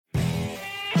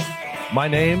My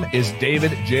name is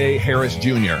David J. Harris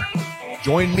Jr.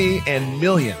 Join me and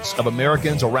millions of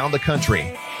Americans around the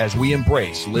country as we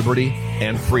embrace liberty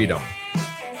and freedom.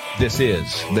 This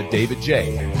is the David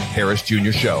J. Harris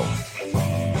Jr. Show.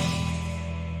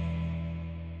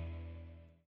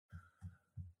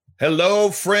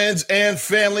 Hello, friends and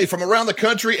family from around the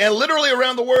country and literally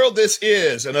around the world. This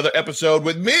is another episode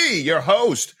with me, your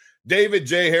host, David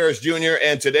J. Harris Jr.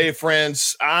 And today,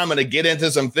 friends, I'm going to get into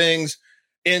some things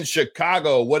in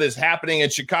Chicago, what is happening in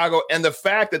Chicago, and the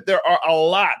fact that there are a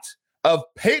lot of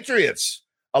patriots,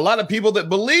 a lot of people that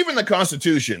believe in the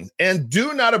Constitution and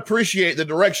do not appreciate the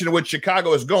direction in which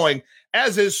Chicago is going,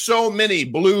 as is so many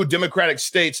blue Democratic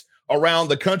states around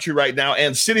the country right now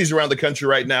and cities around the country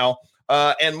right now.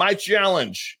 And my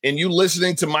challenge in you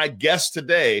listening to my guest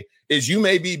today is you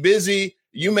may be busy.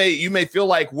 You may feel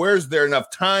like, where's there enough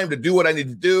time to do what I need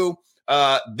to do?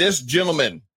 This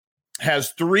gentleman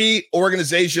has 3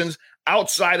 organizations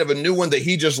outside of a new one that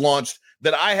he just launched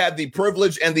that I had the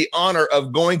privilege and the honor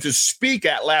of going to speak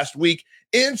at last week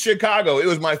in Chicago. It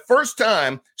was my first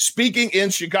time speaking in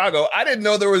Chicago. I didn't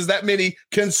know there was that many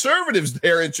conservatives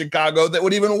there in Chicago that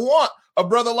would even want a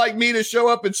brother like me to show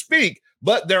up and speak.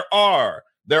 But there are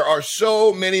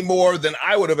so many more than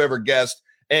I would have ever guessed.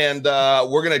 And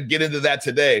we're going to get into that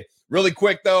today. Really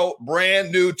quick, though,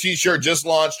 brand new T-shirt just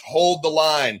launched, Hold the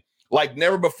Line. Like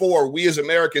never before, we as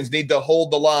Americans need to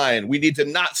hold the line. We need to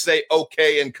not say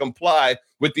okay and comply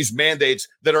with these mandates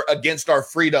that are against our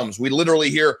freedoms. We literally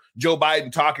hear Joe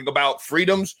Biden talking about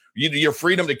freedoms. Your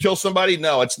freedom to kill somebody?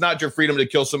 No, it's not your freedom to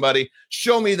kill somebody.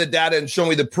 Show me the data and show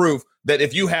me the proof that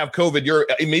if you have COVID, you're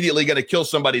immediately going to kill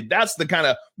somebody. That's the kind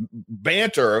of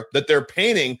banter that they're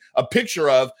painting a picture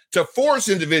of to force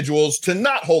individuals to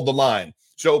not hold the line.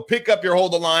 So pick up your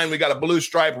Hold the Line. We got a blue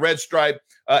stripe, red stripe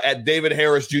at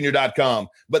davidharrisjr.com.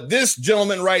 But this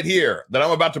gentleman right here that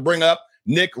I'm about to bring up,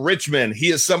 Nick Richmond, he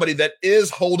is somebody that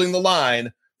is holding the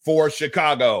line for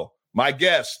Chicago. My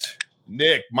guest,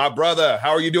 Nick, my brother,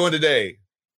 how are you doing today?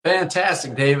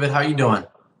 Fantastic, David. How are you doing?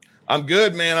 I'm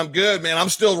good, man. I'm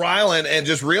still riling and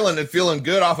just reeling and feeling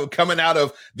good off of coming out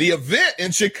of the event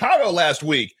in Chicago last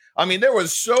week. I mean, there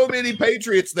was so many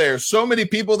patriots there, so many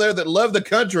people there that love the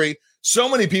country, so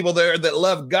many people there that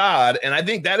love God. And I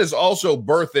think that is also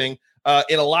birthing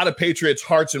in a lot of patriots'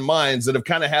 hearts and minds that have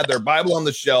kind of had their Bible on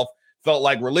the shelf, felt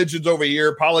like religion's over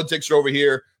here, politics are over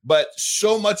here. But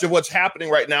so much of what's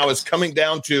happening right now is coming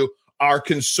down to our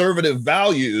conservative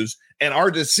values and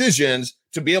our decisions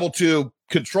to be able to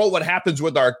control what happens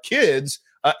with our kids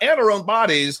and our own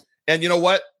bodies. And you know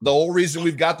what? The whole reason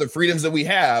we've got the freedoms that we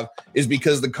have is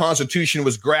because the Constitution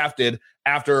was grafted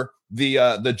after the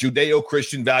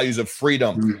Judeo-Christian values of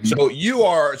freedom. Mm-hmm. So you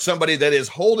are somebody that is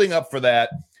holding up for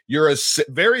that. You're a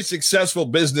very successful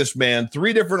businessman,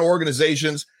 3 different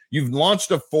organizations. You've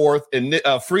launched a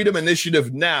 4th, Freedom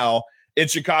Initiative now in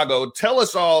Chicago. Tell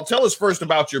us first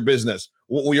about your business.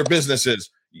 What your business is.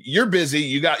 You're busy.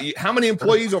 You got how many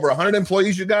employees? Over 100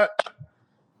 employees you got?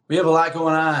 We have a lot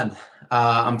going on.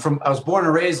 I was born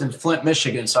and raised in Flint,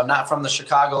 Michigan, so I'm not from the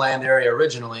Chicagoland area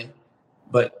originally,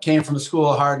 but came from the school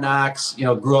of hard knocks,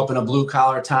 grew up in a blue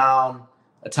collar town,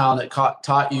 a town that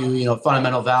taught you,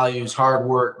 fundamental values, hard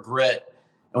work, grit.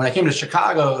 And when I came to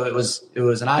Chicago, it was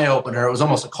an eye opener. It was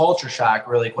almost a culture shock,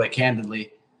 really, quite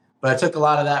candidly. But I took a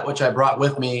lot of that, which I brought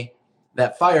with me,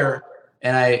 that fire,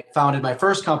 and I founded my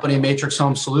first company, Matrix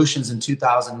Home Solutions, in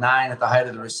 2009 at the height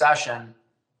of the recession.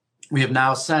 We have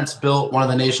now since built one of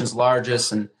the nation's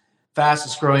largest and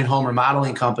fastest growing home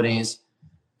remodeling companies.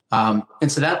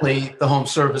 Incidentally, the home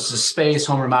services space,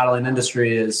 home remodeling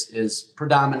industry is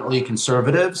predominantly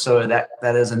conservative. So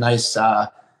that is a nice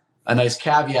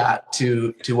caveat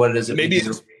to what it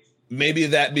is. Maybe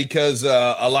that because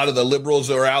a lot of the liberals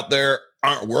that are out there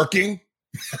aren't working.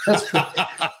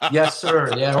 Yes,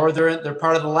 sir. Yeah, or they're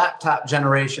part of the laptop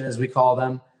generation, as we call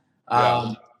them.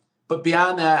 Yeah. But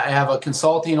beyond that, I have a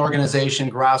consulting organization,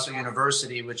 Grasso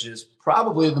University, which is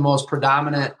probably the most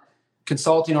predominant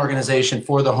consulting organization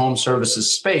for the home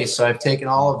services space. So I've taken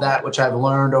all of that, which I've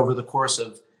learned over the course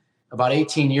of about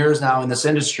 18 years now in this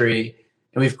industry,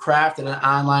 and we've crafted an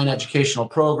online educational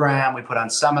program. We put on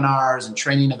seminars and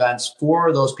training events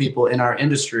for those people in our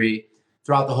industry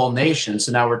throughout the whole nation.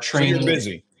 So now we're training. So you're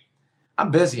busy.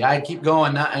 I'm busy. I keep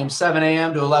going. I'm 7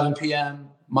 a.m. to 11 p.m.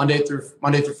 Monday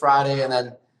through Friday, and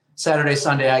then Saturday,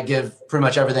 Sunday, I give pretty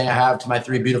much everything I have to my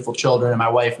 3 beautiful children and my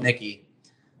wife, Nikki.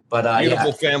 But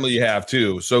beautiful family you have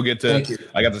too. So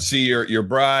I got to see your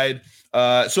bride.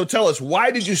 So tell us, why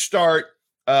did you start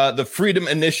the Freedom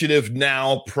Initiative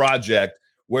Now project,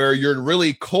 where you're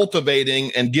really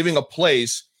cultivating and giving a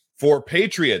place for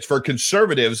patriots, for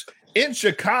conservatives, in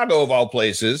Chicago, of all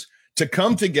places, to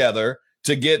come together,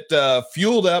 to get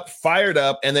fueled up, fired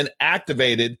up, and then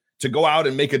activated to go out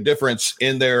and make a difference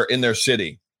in their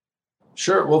city?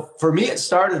 Sure. Well, for me, it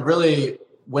started really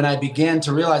when I began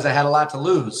to realize I had a lot to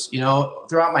lose.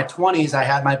 Throughout my 20s, I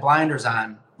had my blinders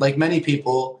on. Like many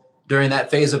people during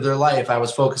that phase of their life, I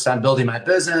was focused on building my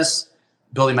business,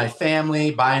 building my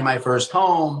family, buying my first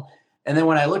home. And then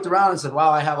when I looked around and said,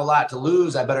 wow, I have a lot to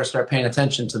lose, I better start paying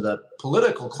attention to the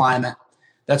political climate.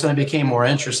 That's when I became more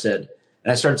interested.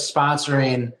 And I started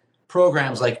sponsoring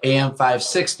programs like AM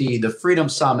 560, the Freedom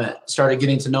Summit, started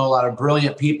getting to know a lot of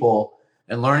brilliant people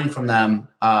and learning from them.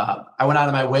 I went out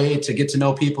of my way to get to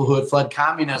know people who had fled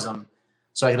communism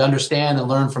so I could understand and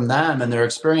learn from them and their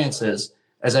experiences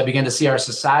as I began to see our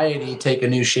society take a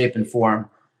new shape and form.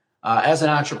 As an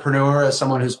entrepreneur, as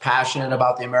someone who's passionate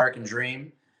about the American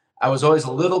dream, I was always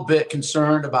a little bit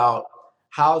concerned about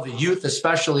how the youth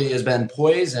especially has been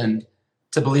poisoned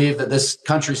to believe that this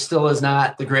country still is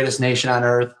not the greatest nation on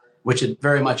earth, which it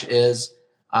very much is.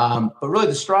 But really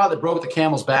the straw that broke the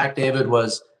camel's back, David,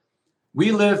 was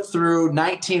we lived through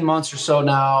 19 months or so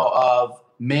now of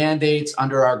mandates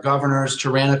under our governor's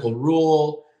tyrannical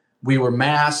rule. We were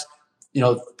masked,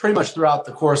 pretty much throughout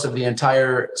the course of the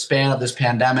entire span of this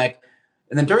pandemic.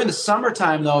 And then during the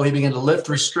summertime, though, he began to lift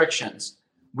restrictions.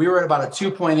 We were at about a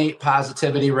 2.8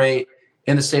 positivity rate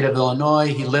in the state of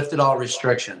Illinois. He lifted all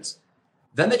restrictions.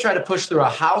 Then they tried to push through a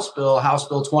House Bill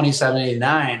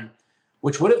 2789,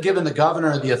 which would have given the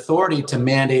governor the authority to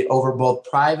mandate over both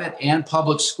private and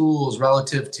public schools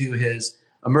relative to his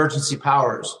emergency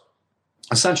powers.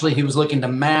 Essentially, he was looking to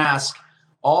mask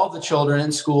all the children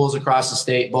in schools across the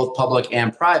state, both public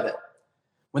and private.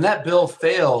 When that bill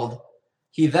failed,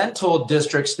 he then told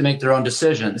districts to make their own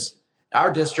decisions.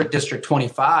 Our district, District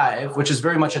 25, which is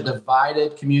very much a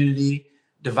divided community,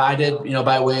 divided,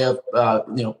 by way of,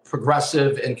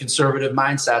 progressive and conservative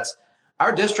mindsets.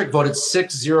 Our district voted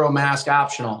 6-0 mask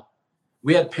optional.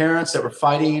 We had parents that were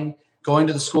fighting, going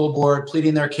to the school board,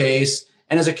 pleading their case.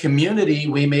 And as a community,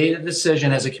 we made a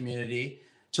decision as a community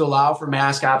to allow for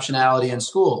mask optionality in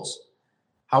schools.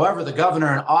 However, the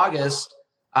governor in August,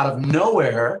 out of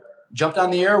nowhere, jumped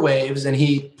on the airwaves and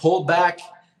he pulled back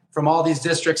from all these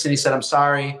districts and he said, I'm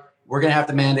sorry, we're going to have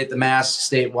to mandate the mask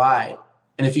statewide.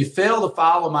 And if you fail to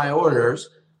follow my orders,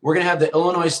 we're going to have the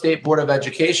Illinois State Board of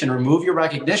Education remove your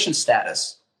recognition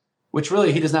status, which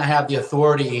really he does not have the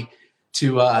authority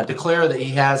to declare that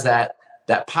he has that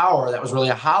power. That was really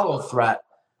a hollow threat.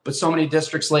 But so many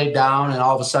districts laid down, and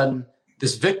all of a sudden,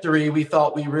 this victory we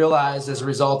thought we realized as a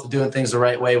result of doing things the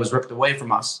right way was ripped away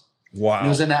from us. Wow. And it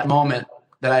was in that moment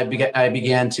that I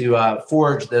began to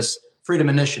forge this Freedom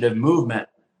Initiative movement,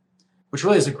 which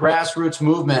really is a grassroots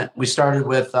movement. We started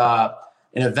with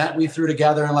an event we threw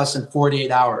together in less than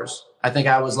 48 hours. I think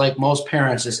I was like most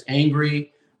parents, just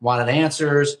angry, wanted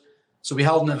answers. So we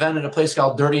held an event at a place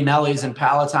called Dirty Nelly's in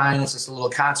Palatine. It's just a little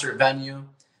concert venue.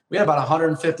 We had about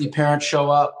 150 parents show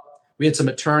up. We had some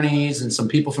attorneys and some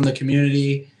people from the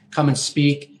community come and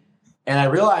speak. And I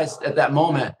realized at that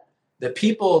moment that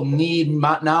people need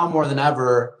now more than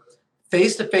ever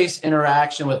face-to-face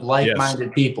interaction with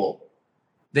like-minded people.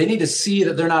 They need to see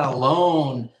that they're not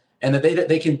alone and that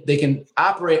they can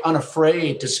operate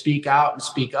unafraid to speak out and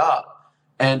speak up.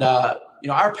 And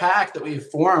our PAC that we've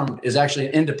formed is actually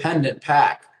an independent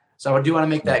PAC. So I do want to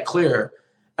make that clear.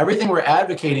 Everything we're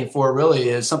advocating for really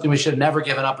is something we should have never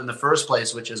given up in the first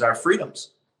place, which is our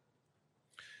freedoms.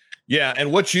 Yeah,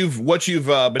 and what you've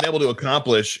been able to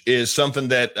accomplish is something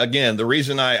that, again, the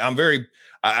reason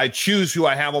I choose who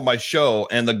I have on my show,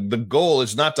 and the goal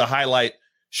is not to highlight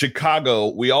Chicago.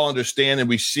 We all understand and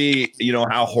we see,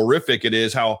 how horrific it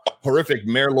is, how horrific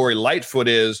Mayor Lori Lightfoot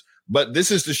is. But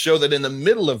this is to show that in the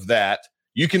middle of that,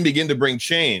 you can begin to bring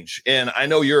change. And I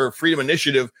know your Freedom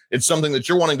Initiative, it's something that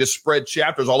you're wanting to spread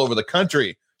chapters all over the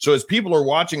country. So as people are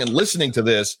watching and listening to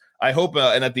this, I hope,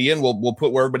 and at the end, we'll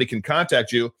put where everybody can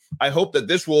contact you. I hope that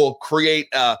this will create,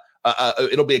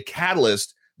 it'll be a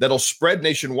catalyst that'll spread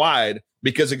nationwide,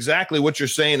 because exactly what you're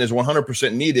saying is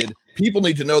 100% needed. People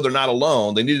need to know they're not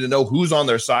alone. They need to know who's on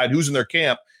their side, who's in their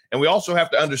camp. And we also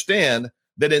have to understand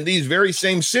that in these very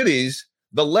same cities,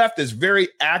 the left is very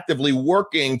actively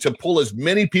working to pull as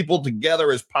many people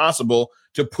together as possible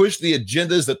to push the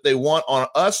agendas that they want on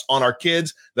us, on our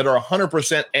kids, that are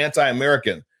 100%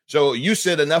 anti-American. So you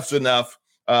said enough's enough.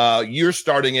 You're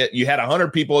starting it. You had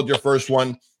 100 people at your first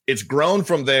one. It's grown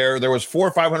from there. There was 400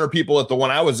 or 500 people at the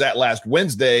one I was at last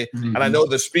Wednesday. Mm-hmm. And I know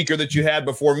the speaker that you had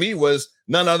before me was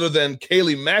none other than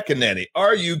Kayleigh McEnany.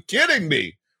 Are you kidding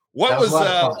me?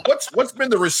 What's been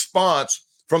the response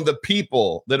from the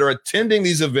people that are attending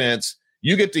these events,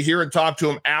 You get to hear and talk to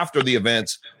them after the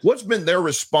events. What's been their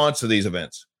response to these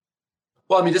events?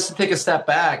 Well, I mean, just to take a step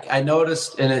back, I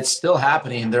noticed, and it's still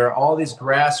happening, there are all these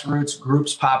grassroots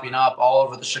groups popping up all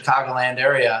over the Chicagoland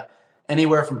area,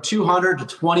 anywhere from 200 to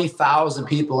 20,000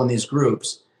 people in these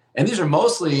groups. And these are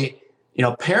mostly,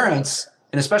 parents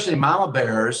and especially mama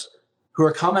bears who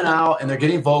are coming out and they're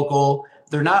getting vocal.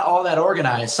 They're not all that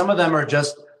organized. Some of them are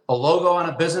just a logo on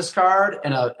a business card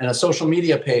and a social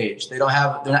media page. They're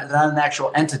not an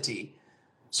actual entity.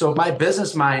 So my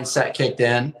business mindset kicked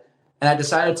in, and I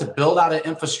decided to build out an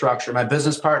infrastructure. My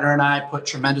business partner and I put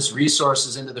tremendous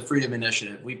resources into the Freedom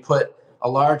Initiative. We put a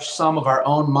large sum of our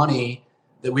own money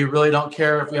that we really don't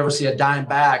care if we ever see a dime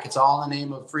back. It's all in the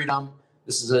name of freedom.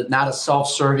 This is not a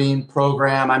self-serving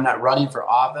program. I'm not running for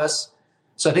office.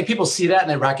 So I think people see that and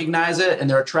they recognize it and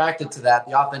they're attracted to that,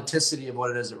 the authenticity of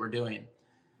what it is that we're doing.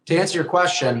 To answer your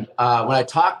question, when I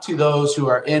talk to those who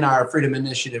are in our Freedom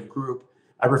Initiative group,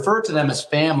 I refer to them as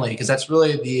family because that's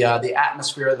really the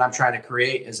atmosphere that I'm trying to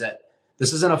create, is that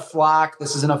this isn't a flock,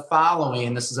 this isn't a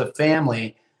following, this is a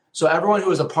family. So everyone who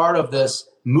is a part of this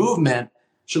movement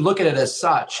should look at it as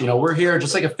such. We're here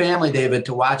just like a family, David,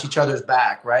 to watch each other's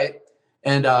back, right?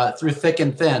 And through thick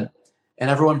and thin. And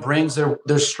everyone brings their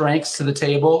strengths to the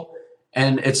table.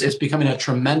 And it's becoming a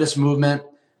tremendous movement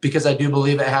because I do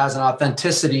believe it has an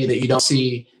authenticity that you don't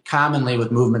see commonly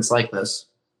with movements like this.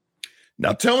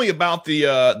 Now, tell me about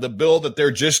the bill that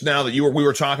they're just now that we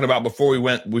were talking about before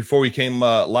we came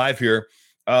live here.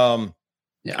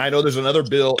 I know there's another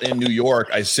bill in New York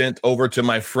I sent over to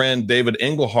my friend David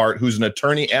Englehart, who's an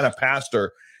attorney and a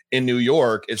pastor in New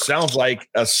York. It sounds like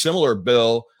a similar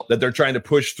bill that they're trying to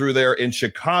push through there in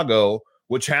Chicago,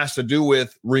 which has to do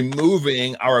with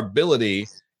removing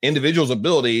individuals'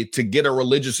 ability to get a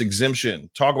religious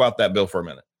exemption. Talk about that bill for a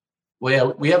minute. Well, yeah,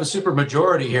 we have a super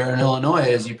majority here in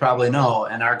Illinois, as you probably know,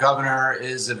 and our governor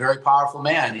is a very powerful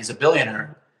man. He's a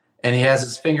billionaire, and he has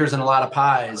his fingers in a lot of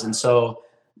pies. And so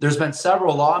there's been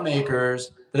several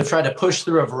lawmakers that have tried to push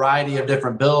through a variety of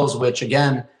different bills, which,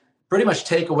 again, pretty much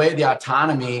take away the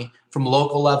autonomy from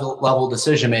local level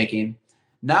decision-making.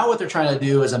 Now what they're trying to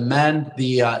do is amend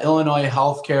the Illinois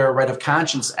Healthcare Right of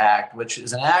Conscience Act, which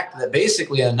is an act that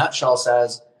basically in a nutshell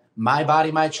says, my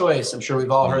body, my choice. I'm sure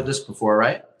we've all heard this before,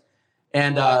 right?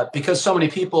 And because so many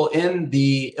people in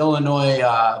the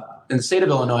state of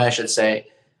Illinois, I should say,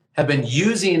 have been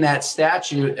using that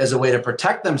statute as a way to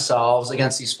protect themselves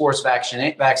against these forced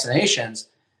vaccinations,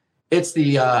 it's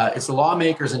the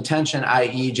lawmaker's intention,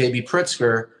 i.e. J.B.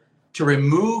 Pritzker, to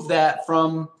remove that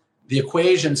from the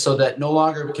equation so that no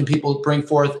longer can people bring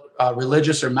forth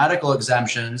religious or medical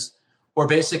exemptions or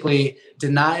basically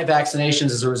deny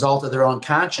vaccinations as a result of their own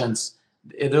conscience.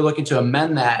 They're looking to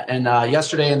amend that. And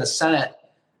yesterday in the Senate,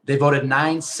 they voted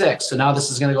 9-6. So now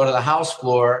this is going to go to the House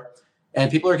floor.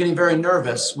 And people are getting very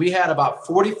nervous. We had about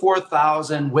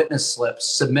 44,000 witness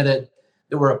slips submitted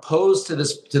that were opposed to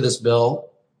this bill.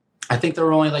 I think there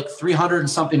were only like 300 and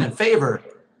something in favor.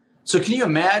 So can you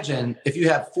imagine if you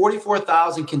have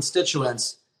 44,000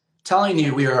 constituents telling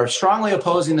you we are strongly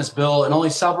opposing this bill and only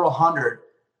several hundred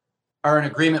are in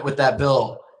agreement with that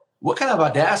bill? What kind of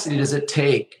audacity does it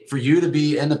take for you to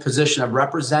be in the position of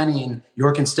representing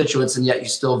your constituents and yet you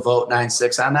still vote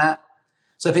 9-6 on that?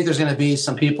 So I think there's going to be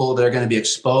some people that are going to be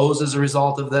exposed as a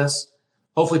result of this.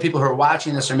 Hopefully people who are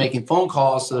watching this are making phone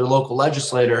calls to their local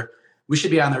legislator. We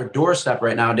should be on their doorstep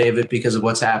right now, David, because of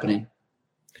what's happening.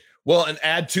 Well, and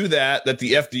add to that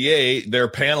the FDA, their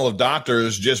panel of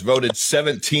doctors just voted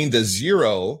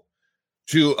 17-0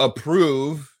 to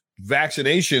approve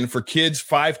vaccination for kids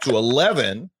 5 to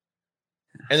 11.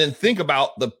 And then think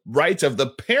about the rights of the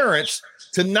parents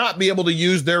to not be able to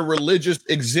use their religious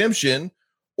exemption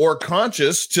or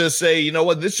conscience to say, you know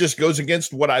what, this just goes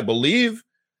against what I believe.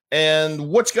 And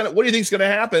what do you think is going to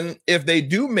happen if they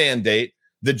do mandate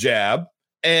the jab?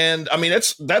 And I mean,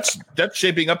 that's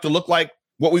shaping up to look like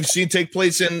what we've seen take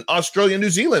place in Australia and New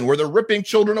Zealand, where they're ripping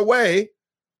children away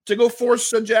to go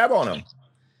force a jab on them.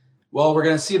 Well, we're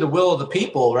going to see the will of the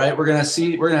people, right?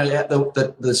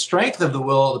 The strength of the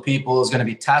will of the people is going to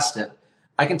be tested.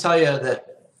 I can tell you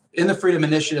that in the Freedom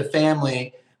Initiative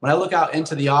family, when I look out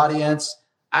into the audience,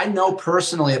 I know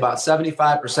personally about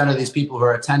 75% of these people who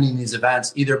are attending these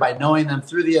events, either by knowing them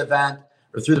through the event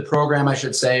or through the program, I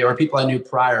should say, or people I knew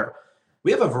prior.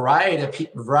 We have a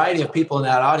variety of people in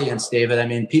that audience, David. I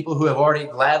mean, people who have already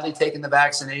gladly taken the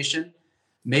vaccination.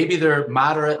 Maybe they're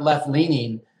moderate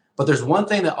left-leaning. But there's one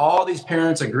thing that all these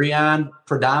parents agree on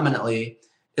predominantly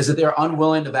is that they're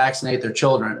unwilling to vaccinate their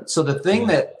children. So the thing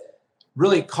that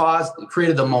really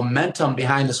created the momentum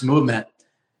behind this movement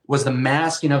was the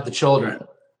masking of the children.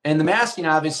 And the masking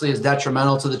obviously is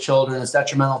detrimental to the children. It's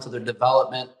detrimental to their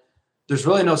development. There's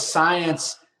really no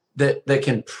science that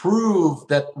can prove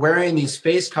that wearing these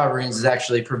face coverings is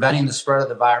actually preventing the spread of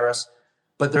the virus.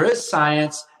 But there is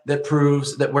science that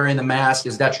proves that wearing the mask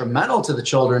is detrimental to the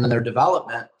children and their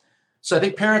development. So I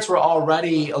think parents were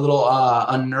already a little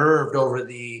unnerved over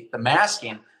the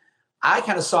masking. I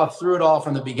kind of saw through it all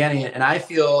from the beginning, and I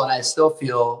feel, and I still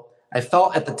feel, I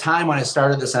felt at the time when I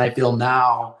started this, and I feel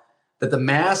now, that the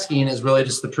masking is really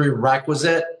just the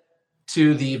prerequisite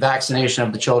to the vaccination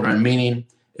of the children. Meaning,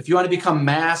 if you want to become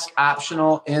mask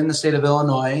optional in the state of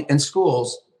Illinois in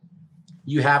schools,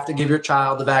 you have to give your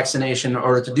child the vaccination in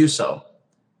order to do so.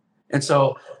 And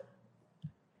so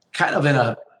kind of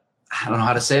I don't know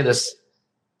how to say this.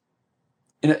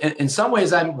 In some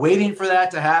ways, I'm waiting for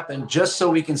that to happen just so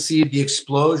we can see the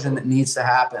explosion that needs to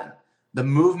happen. The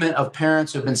movement of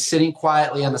parents who have been sitting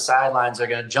quietly on the sidelines are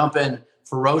going to jump in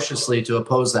ferociously to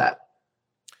oppose that.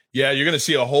 Yeah, you're going to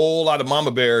see a whole lot of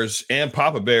mama bears and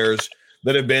papa bears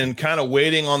that have been kind of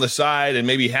waiting on the side and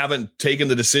maybe haven't made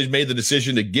the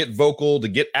decision to get vocal, to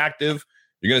get active.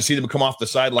 You're going to see them come off the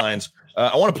sidelines.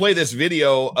 I want to play this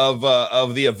video of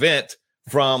the event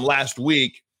from last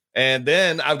week. And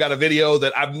then I've got a video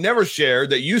that I've never shared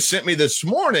that you sent me this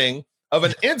morning of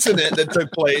an incident that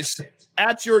took place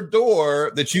at your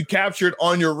door that you captured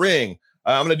on your Ring.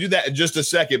 I'm going to do that in just a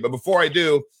second. But before I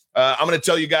do, I'm going to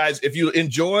tell you guys, if you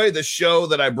enjoy the show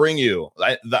that I bring you,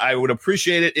 I would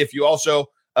appreciate it if you also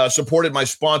supported my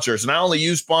sponsors. And I only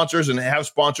use sponsors and have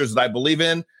sponsors that I believe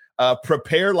in.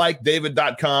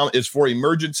 PrepareLikeDavid.com is for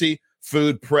emergency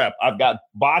food prep. I've got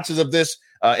boxes of this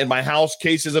in my house,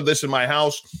 cases of this in my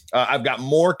house. I've got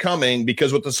more coming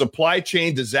because with the supply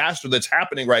chain disaster that's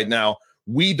happening right now,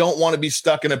 we don't want to be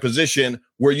stuck in a position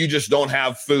where you just don't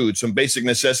have food, some basic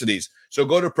necessities. So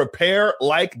go to Prepare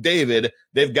Like David.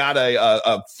 They've got I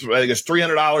think it's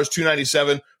 $300,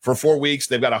 $297 for 4 weeks.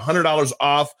 They've got $100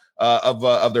 off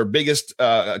of their biggest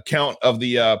account of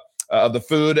the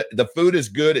food. The food is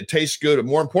good. It tastes good. And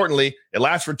more importantly, it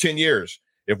lasts for 10 years.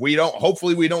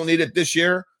 Hopefully we don't need it this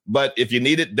year, but if you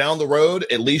need it down the road,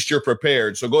 at least you're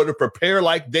prepared. So go to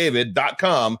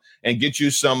preparelikedavid.com and get you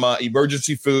some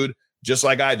emergency food, just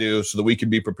like I do, so that we can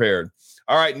be prepared.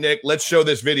 All right, Nick, let's show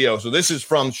this video. So this is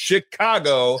from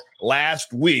Chicago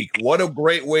last week. What a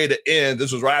great way to end.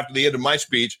 This was right after the end of my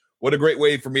speech. What a great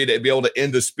way for me to be able to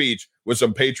end the speech with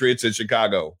some Patriots in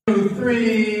Chicago. 2,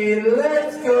 3,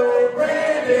 let's go,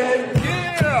 Brandon.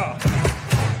 Yeah.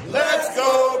 Let's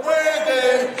go,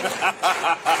 Brandon.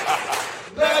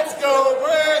 Let's go,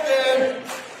 Brandon.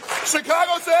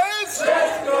 Chicago says?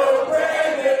 Let's go,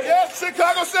 Brandon. Yes,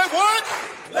 Chicago said what?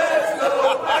 Let's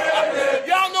go, Brandon.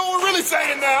 Y'all know what we're really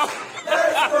saying now.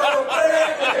 Let's go,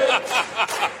 Brandon.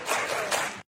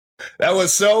 That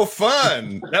was so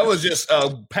fun. That was just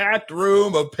a packed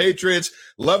room of Patriots.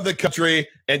 Love the country.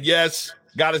 And yes,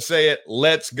 got to say it.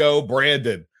 Let's go,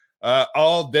 Brandon.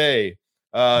 All day.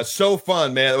 So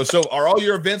fun, man. It was are all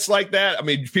your events like that? I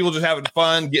mean, people just having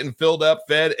fun, getting filled up,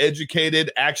 fed,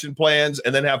 educated, action plans,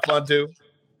 and then have fun too?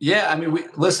 Yeah, I mean,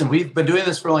 we've been doing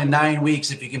this for only 9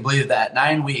 weeks, if you can believe that.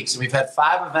 9 weeks. And we've had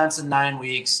 5 events in 9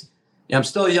 weeks. Yeah, I'm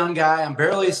still a young guy. I'm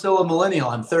barely still a millennial.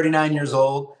 I'm 39 years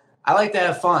old. I like to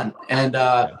have fun. And,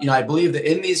 I believe that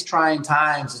in these trying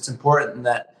times, it's important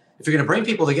that if you're going to bring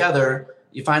people together,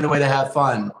 you find a way to have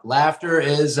fun. Laughter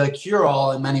is a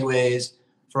cure-all in many ways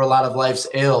for a lot of life's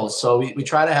ills. So we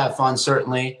try to have fun,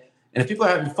 certainly. And if people are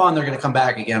having fun, they're going to come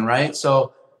back again, right?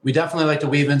 So we definitely like to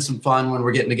weave in some fun when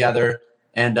we're getting together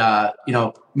and,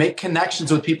 make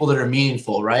connections with people that are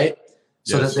meaningful, right?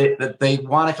 So Yes. that they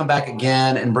want to come back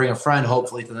again and bring a friend,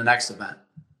 hopefully, to the next event.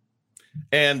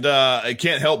 And I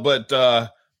can't help but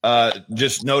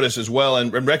just notice as well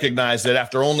and recognize that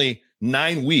after only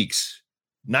 9 weeks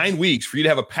for you to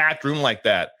have a packed room like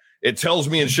that, it tells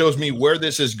me and shows me where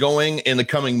this is going in the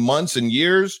coming months and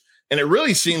years. And it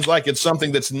really seems like it's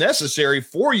something that's necessary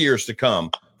for years to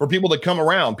come, for people to come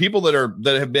around, people that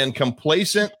have been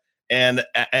complacent and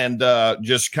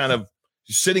just kind of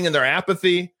sitting in their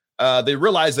apathy. They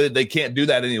realize that they can't do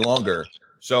that any longer.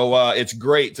 So it's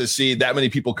great to see that many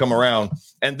people come around.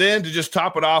 And then to just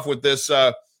top it off with this,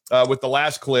 with the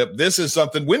last clip, this is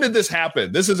something. When did this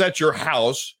happen? This is at your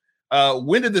house.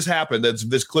 When did this happen? That's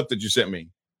this clip that you sent me.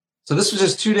 So this was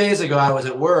just 2 days ago. I was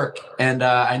at work and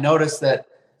I noticed that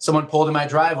someone pulled in my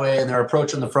driveway and they're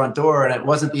approaching the front door, and it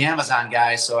wasn't the Amazon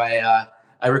guy. So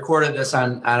I recorded this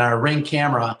on our Ring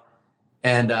camera,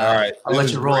 and All right. I'll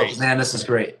let you roll great. it. Man, this is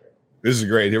great. This is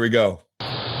great. Here we go.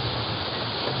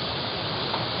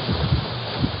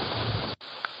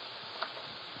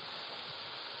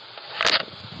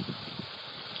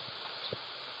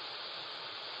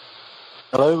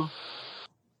 Hello.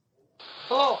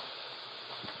 Hello.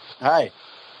 Hi.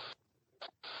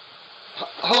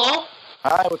 Hello?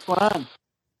 Hi. What's going on?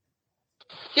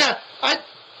 Yeah, I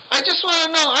just want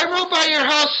to know. I rode by your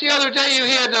house the other day. You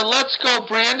had the "Let's Go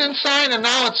Brandon" sign, and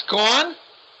now it's gone.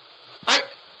 I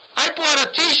bought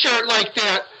a T-shirt like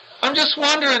that. I'm just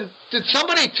wondering, did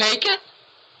somebody take it?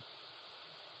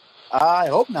 I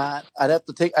hope not. I'd have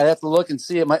to look and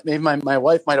see it. Maybe my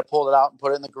wife might have pulled it out and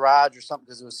put it in the garage or something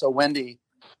because it was so windy.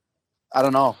 I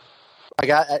don't know.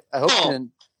 I hope she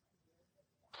didn't.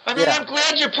 I mean, Yeah. I'm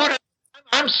glad you put it.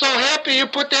 I'm so happy you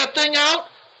put that thing out.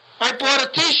 I bought a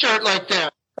T-shirt like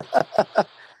that.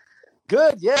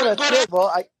 Good. Yeah, that's good.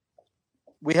 Well,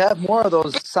 we have more of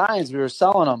those signs. We were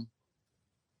selling them.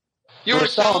 You were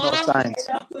selling those them? signs.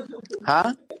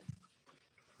 Huh?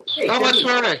 How much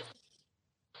were they?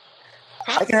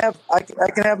 I can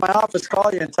have my office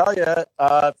call you and tell you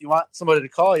if you want somebody to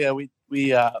call you.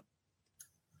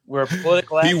 We're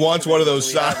political. He wants one of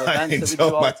those We have events signs. that we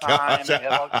do Oh all my the time.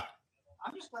 gosh.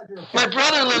 I'm just glad you're My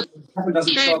brother lives. Kevin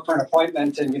doesn't show up for an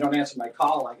appointment and you don't answer my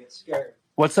call. I get scared.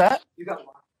 What's that? You got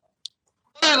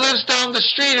My brother lives down the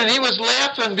street, and he was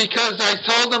laughing because I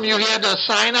told him you had a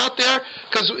sign out there.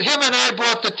 Because him and I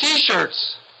bought the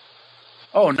T-shirts.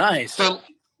 Oh, nice. So,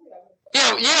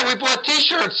 yeah, we bought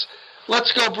T-shirts.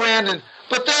 Let's go, Brandon.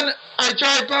 But then I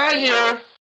drive by here.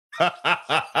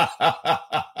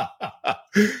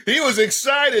 He was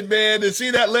excited, man, to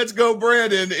see that "Let's Go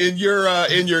Brandon" in your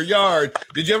yard.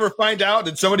 Did you ever find out?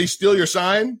 Did somebody steal your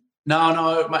sign?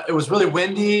 No, it was really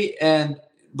windy, and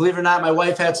believe it or not, my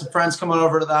wife had some friends coming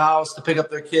over to the house to pick up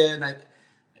their kid. And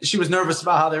she was nervous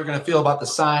about how they were going to feel about the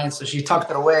sign, so she tucked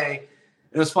it away.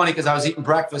 It was funny because I was eating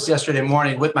breakfast yesterday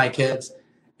morning with my kids,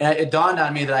 and it dawned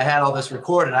on me that I had all this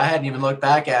recorded. I hadn't even looked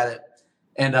back at it.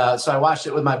 And so I watched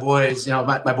it with my boys. You know,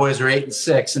 my boys are 8 and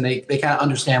 6, and they kind of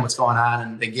understand what's going on,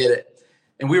 and they get it.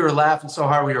 And we were laughing so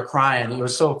hard we were crying. It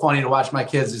was so funny to watch my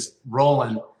kids just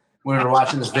rolling when we were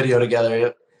watching this video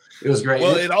together. It was great.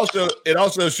 Well, it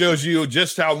also shows you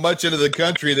just how much into the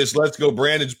country this "Let's Go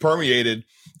Brandon's" permeated.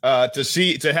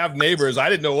 To have neighbors, I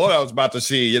didn't know what I was about to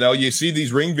see. You know, you see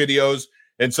these ring videos,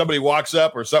 and somebody walks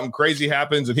up or something crazy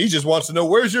happens, and he just wants to know,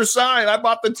 "Where's your sign? I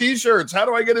bought the T-shirts. How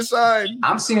do I get a sign?"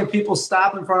 I'm seeing people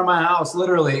stop in front of my house,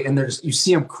 literally, and you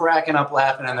see them cracking up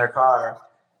laughing in their car,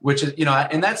 which is,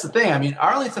 and that's the thing. I mean,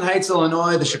 Arlington Heights,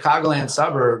 Illinois, the Chicagoland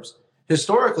suburbs,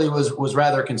 historically was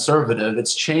rather conservative.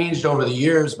 It's changed over the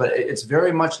years, but it's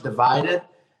very much divided.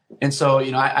 And so,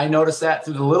 I noticed that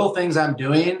through the little things I'm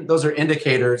doing, those are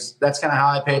indicators. That's kind of how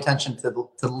I pay attention to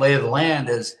the lay of the land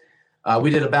is we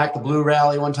did a Back the Blue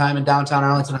rally one time in downtown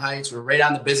Arlington Heights. We're right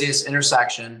on the busiest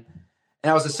intersection.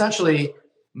 And I was essentially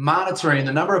monitoring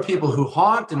the number of people who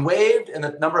honked and waved and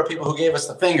the number of people who gave us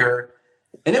the finger.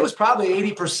 And it was probably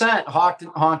 80%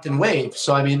 honked and waved.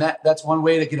 So, I mean, that's one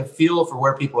way to get a feel for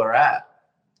where people are at.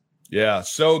 Yeah,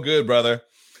 so good, brother.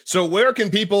 So where can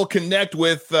people connect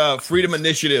with Freedom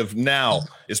Initiative now,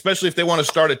 especially if they want to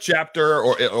start a chapter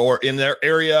or in their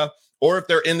area, or if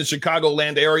they're in the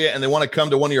Chicagoland area and they want to come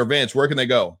to one of your events? Where can they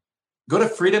go? Go to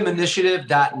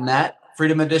freedominitiative.net,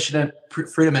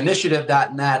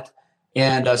 freedominitiative.net,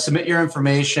 and submit your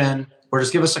information or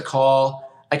just give us a call.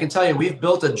 I can tell you, we've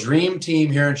built a dream team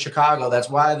here in Chicago. That's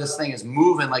why this thing is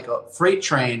moving like a freight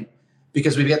train,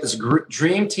 because we've got this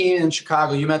dream team in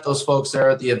Chicago. You met those folks there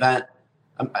at the event.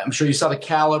 I'm sure you saw the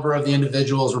caliber of the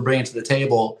individuals we're bringing to the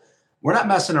table. We're not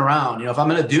messing around. If I'm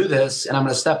going to do this and I'm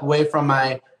going to step away from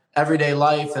my everyday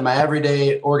life and my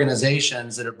everyday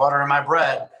organizations that are butter in my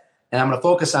bread, and I'm going to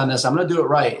focus on this, I'm going to do it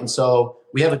right. And so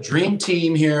we have a dream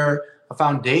team here, a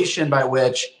foundation by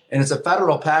which, and it's a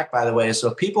federal PAC, by the way. So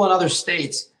if people in other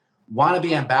states want to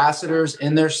be ambassadors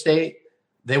in their state,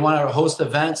 they want to host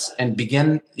events and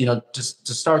begin, to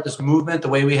start this movement the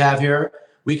way we have here,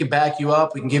 we can back you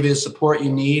up. We can give you the support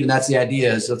you need. And that's the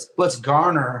idea is let's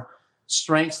garner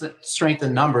strength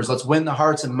in numbers. Let's win the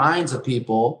hearts and minds of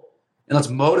people and let's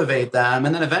motivate them.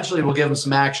 And then eventually we'll give them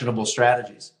some actionable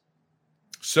strategies.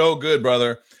 So good,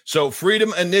 brother. So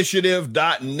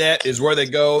freedominitiative.net is where they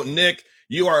go. Nick,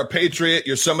 you are a patriot.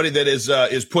 You're somebody that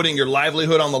is putting your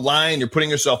livelihood on the line. You're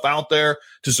putting yourself out there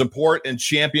to support and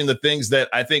champion the things that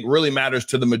I think really matters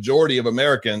to the majority of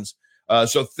Americans.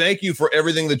 So thank you for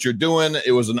everything that you're doing.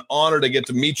 It was an honor to get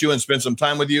to meet you and spend some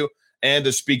time with you and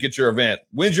to speak at your event.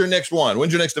 When's your next one?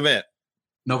 When's your next event?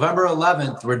 November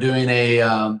 11th, we're doing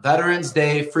a Veterans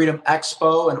Day Freedom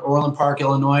Expo in Orland Park,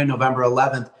 Illinois, November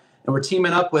 11th. And we're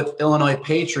teaming up with Illinois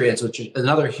Patriots, which is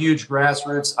another huge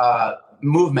grassroots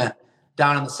movement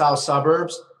down in the south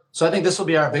suburbs. So I think this will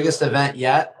be our biggest event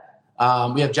yet.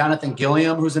 We have Jonathan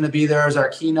Gilliam, who's going to be there as our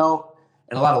keynote.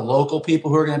 and a lot of local people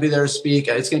who are going to be there to speak.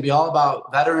 It's going to be all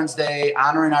about Veterans Day,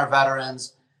 honoring our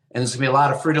veterans, and there's going to be a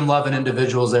lot of freedom-loving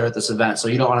individuals there at this event, so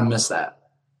you don't want to miss that.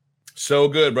 So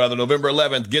good, brother. November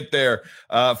 11th, get there.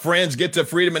 Friends, get to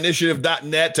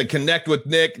freedominitiative.net to connect with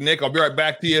Nick. Nick, I'll be right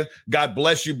back to you. God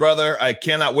bless you, brother. I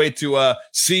cannot wait to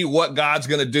see what God's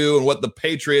going to do and what the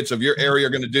patriots of your area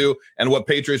are going to do and what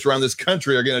patriots around this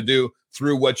country are going to do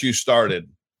through what you started.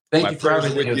 Thank My you for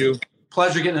everything. with you.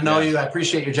 Pleasure getting to know you. I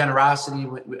appreciate your generosity.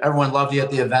 Everyone loved you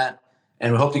at the event,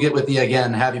 and we hope to get with you again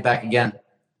and have you back again.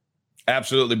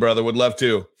 Absolutely, brother. Would love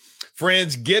to.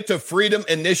 Friends, get to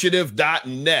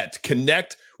freedominitiative.net.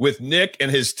 Connect with Nick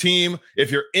and his team.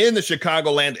 If you're in the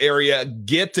Chicagoland area,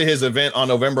 get to his event on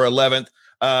November 11th.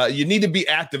 You need to be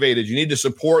activated. You need to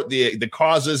support the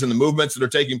causes and the movements that are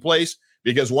taking place,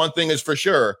 because one thing is for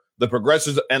sure, the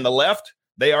progressives and the left,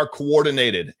 they are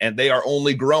coordinated and they are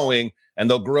only growing, and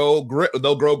they'll grow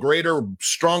greater,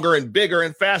 stronger, and bigger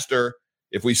and faster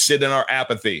if we sit in our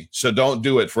apathy. So don't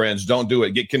do it, friends. Don't do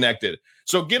it. Get connected.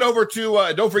 So get over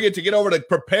to, don't forget to get over to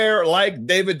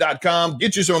preparelikedavid.com.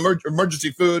 Get you some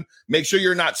emergency food. Make sure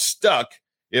you're not stuck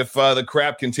if the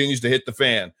crap continues to hit the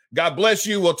fan. God bless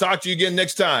you. We'll talk to you again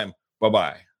next time.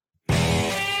 Bye-bye.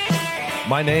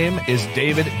 My name is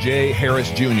David J. Harris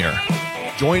Jr.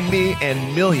 Join me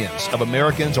and millions of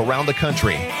Americans around the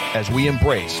country as we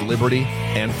embrace liberty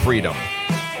and freedom.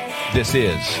 This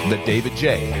is the David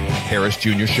J. Harris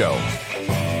Jr. Show.